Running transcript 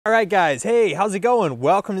All right guys, hey, how's it going?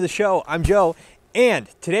 Welcome to the show. I'm Joe, and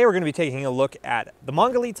today we're going to be taking a look at the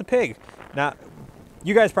Mangalitsa Pig. Now,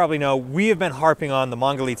 you guys probably know we have been harping on the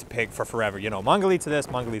Mangalitsa Pig for forever. You know, Mangalitsa this,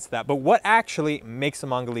 Mangalitsa that, but what actually makes the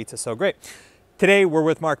Mangalitsa so great? Today we're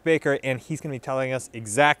with Mark Baker, and he's going to be telling us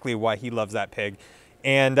exactly why he loves that pig.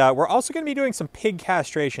 And we're also going to be doing some pig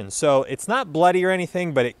castration. So it's not bloody or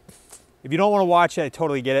anything, but if you don't want to watch it, I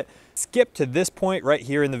totally get it. Skip to this point right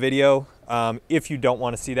here in the video if you don't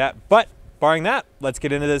want to see that. But barring that, let's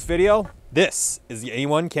get into this video. This is the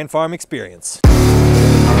Anyone Can Farm experience.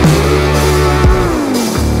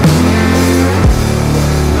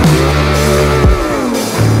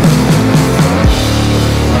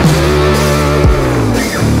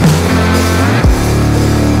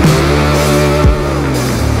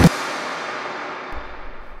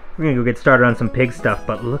 We're gonna go get started on some pig stuff,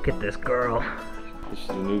 but look at this girl. This is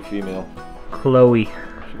the new female. Chloe.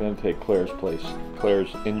 She's going to take Claire's place.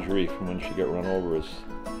 Claire's injury from when she got run over is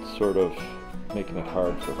sort of making it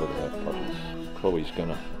hard for her to have puppies. Chloe's going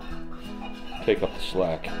to take up the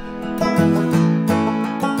slack.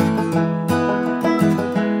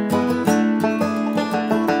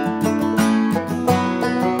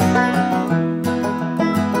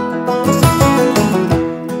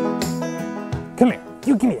 Come here.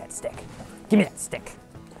 You give me that stick. Give me that stick.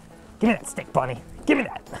 Give me that stick, Bunny. Give me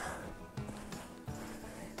that.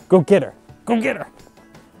 Go get her. Go get her.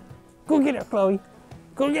 Go get her, Chloe.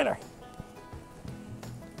 Go get her.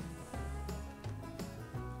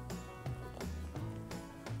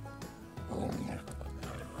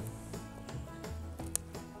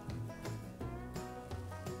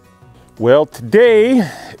 Well, today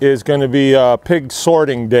is going to be a pig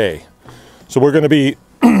sorting day. So we're going to be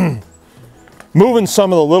moving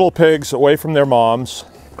some of the little pigs away from their moms.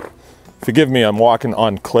 Forgive me, I'm walking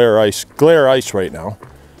on glare ice right now.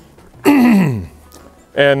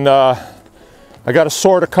 And I got to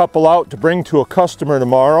sort a couple out to bring to a customer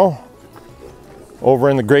tomorrow over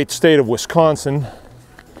in the great state of Wisconsin.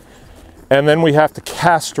 And then we have to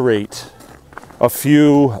castrate a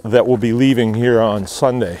few that will be leaving here on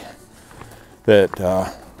Sunday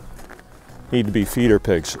that need to be feeder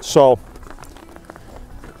pigs. So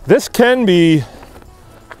this can be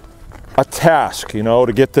a task, you know,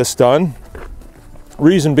 to get this done.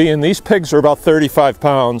 Reason being, these pigs are about 35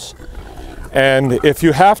 pounds, and if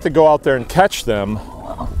you have to go out there and catch them,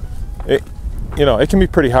 it can be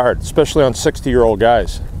pretty hard, especially on 60-year-old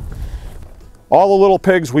guys. All the little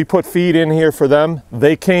pigs, we put feed in here for them.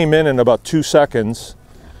 They came in about 2 seconds,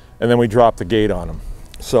 and then we dropped the gate on them.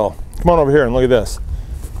 So come on over here and look at this.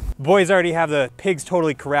 The boys already have the pigs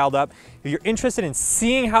totally corralled up. If you're interested in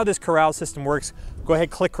seeing how this corral system works, go ahead,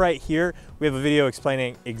 click right here. We have a video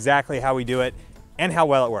explaining exactly how we do it and how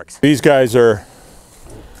well it works. These guys are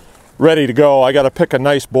ready to go. I got to pick a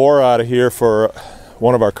nice boar out of here for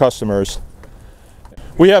one of our customers.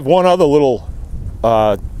 We have one other little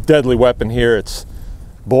deadly weapon here. It's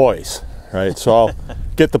boys, right? So I'll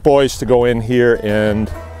get the boys to go in here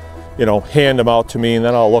and, you know, hand them out to me, and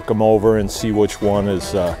then I'll look them over and see which one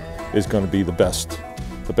is going to be the best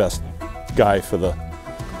guy for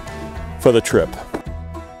the trip.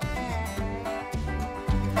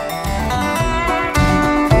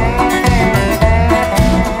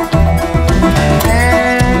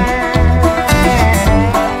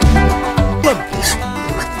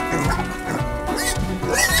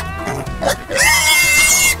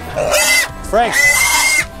 Frank,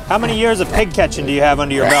 how many years of pig catching do you have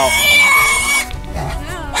under your belt?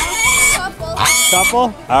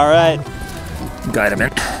 Couple? All right. Guide him in.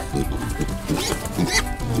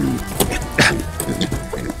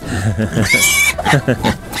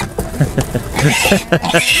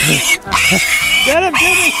 Get him,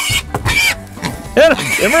 Jimmy! Hit him,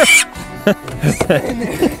 Jimmer!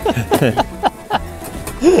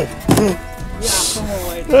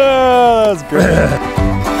 Oh, that's great.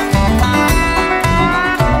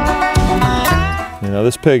 You know,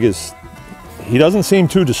 this pig he doesn't seem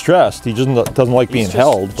too distressed. He just doesn't like being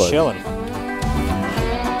held, but chilling.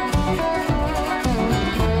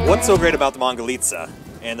 What's so great about the Mangalitsa?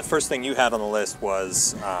 And the first thing you had on the list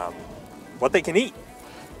was what they can eat.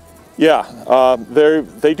 yeah,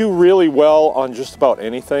 they do really well on just about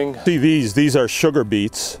anything. See, these are sugar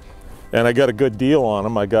beets, and I got a good deal on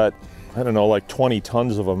them. I got, I don't know, like 20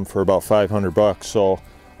 tons of them for about 500 bucks. So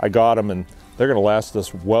I got them, and they're gonna last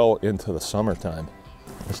us well into the summertime.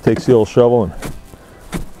 Let's take the old shovel and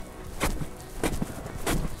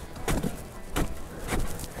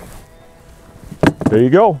there you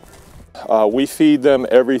go. We feed them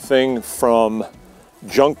everything from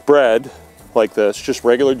junk bread like this, just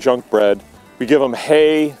regular junk bread, We give them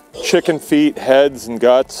hay, chicken feet, heads and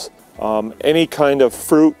guts, any kind of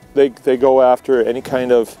fruit they go after, any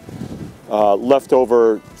kind of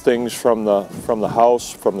leftover things from the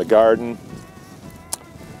house, from the garden.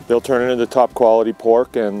 They'll turn it into top quality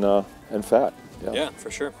pork and fat. Yeah,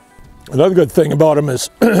 for sure. Another good thing about them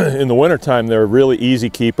is in the wintertime, they're a really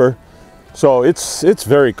easy keeper. So it's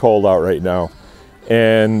very cold out right now.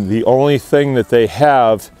 And the only thing that they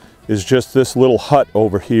have is just this little hut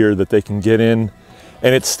over here that they can get in,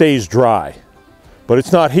 and it stays dry. But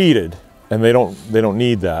it's not heated, and they don't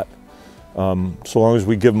need that. So long as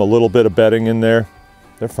we give them a little bit of bedding in there,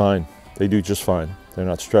 they're fine. They do just fine. They're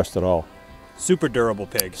not stressed at all. Super durable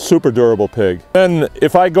pig. Super durable pig. And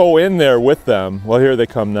if I go in there with them, well, here they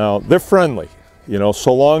come now, they're friendly. You know,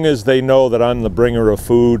 so long as they know that I'm the bringer of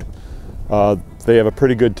food, they have a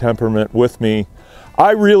pretty good temperament with me.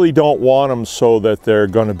 I really don't want them so that they're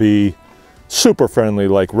going to be super friendly,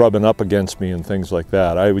 like rubbing up against me and things like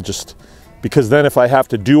that. I would just, because then if I have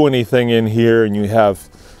to do anything in here and you have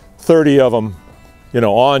 30 of them, you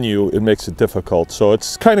know, on you, it makes it difficult. So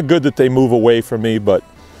it's kind of good that they move away from me, but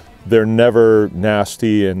they're never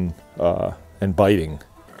nasty and biting.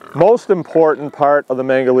 Most important part of the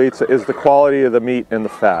Mangalitsa is the quality of the meat and the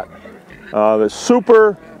fat. They're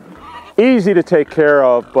super easy to take care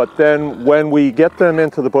of, but then when we get them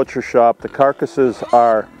into the butcher shop, the carcasses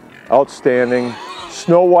are outstanding,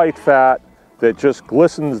 snow white fat that just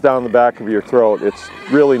glistens down the back of your throat. It's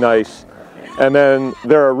really nice. And then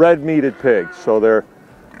they're a red meated pig, so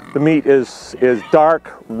the meat is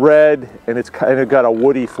dark red, and it's kind of got a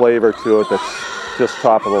woody flavor to it that's just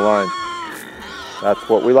top of the line. That's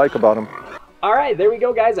what we like about them. All right, there we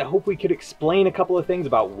go, guys. I hope we could explain a couple of things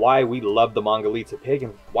about why we love the Mangalitsa pig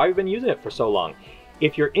and why we've been using it for so long.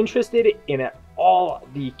 If you're interested in all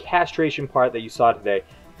the castration part that you saw today,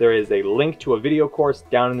 there is a link to a video course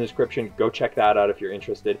down in the description. Go check that out if you're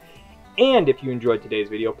interested. And if you enjoyed today's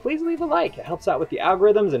video, please leave a like. It helps out with the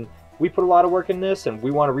algorithms, and we put a lot of work in this, and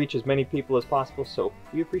we want to reach as many people as possible, so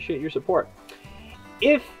we appreciate your support.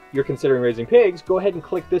 If you're considering raising pigs, go ahead and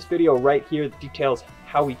click this video right here that details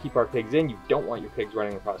how we keep our pigs in. You don't want your pigs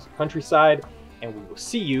running across the countryside, and we will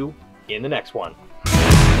see you in the next one.